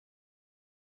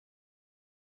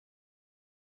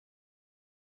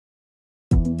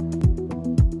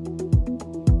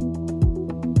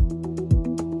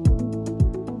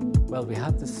Well, we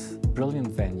had this brilliant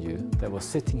venue that was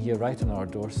sitting here right on our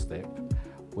doorstep,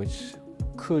 which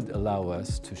could allow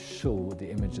us to show the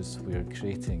images we're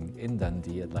creating in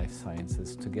Dundee at Life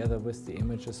Sciences together with the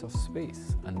images of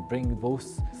space and bring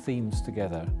both themes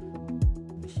together.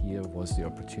 Here was the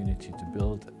opportunity to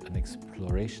build an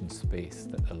exploration space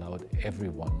that allowed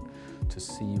everyone to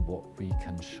see what we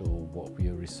can show, what we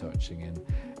are researching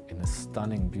in a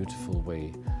stunning, beautiful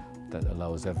way that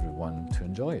allows everyone to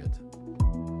enjoy it.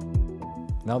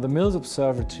 Now, the Mills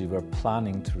Observatory were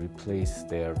planning to replace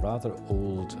their rather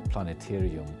old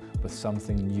planetarium with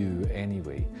something new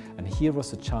anyway. And here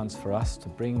was a chance for us to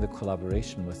bring the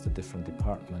collaboration with the different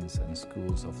departments and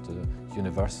schools of the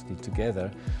university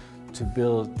together to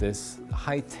build this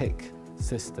high-tech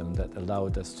system that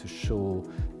allowed us to show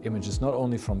images not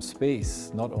only from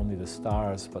space, not only the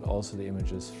stars, but also the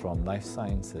images from life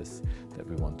sciences that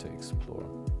we want to explore.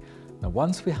 Now,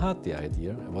 once we had the idea,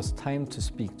 it was time to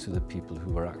speak to the people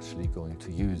who were actually going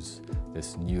to use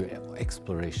this new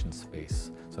exploration space.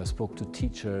 So I spoke to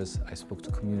teachers, I spoke to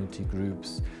community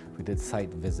groups, we did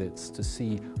site visits to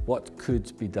see what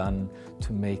could be done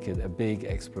to make it a big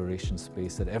exploration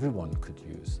space that everyone could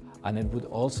use. And it would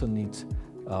also need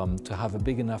to have a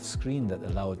big enough screen that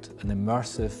allowed an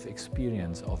immersive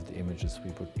experience of the images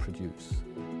we would produce.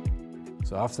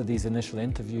 So after these initial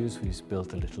interviews, we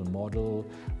built a little model,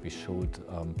 we showed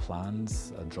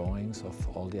plans, drawings of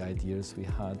all the ideas we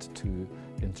had to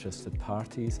interested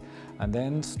parties, and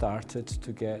then started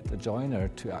to get a joiner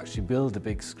to actually build a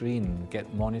big screen,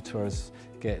 get monitors,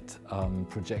 get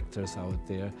projectors out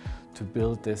there to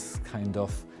build this kind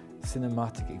of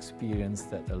cinematic experience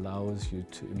that allows you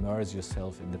to immerse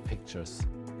yourself in the pictures.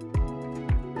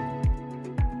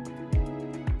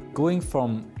 Going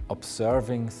from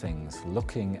observing things,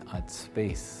 looking at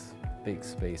space, big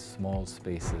space, small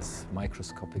spaces,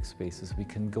 microscopic spaces, we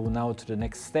can go now to the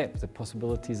next step. The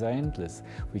possibilities are endless.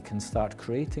 We can start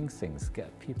creating things,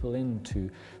 get people in to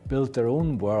build their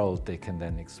own world they can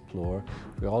then explore.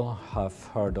 We all have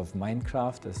heard of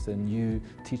Minecraft as the new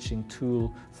teaching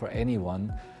tool for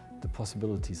anyone. The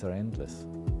possibilities are endless.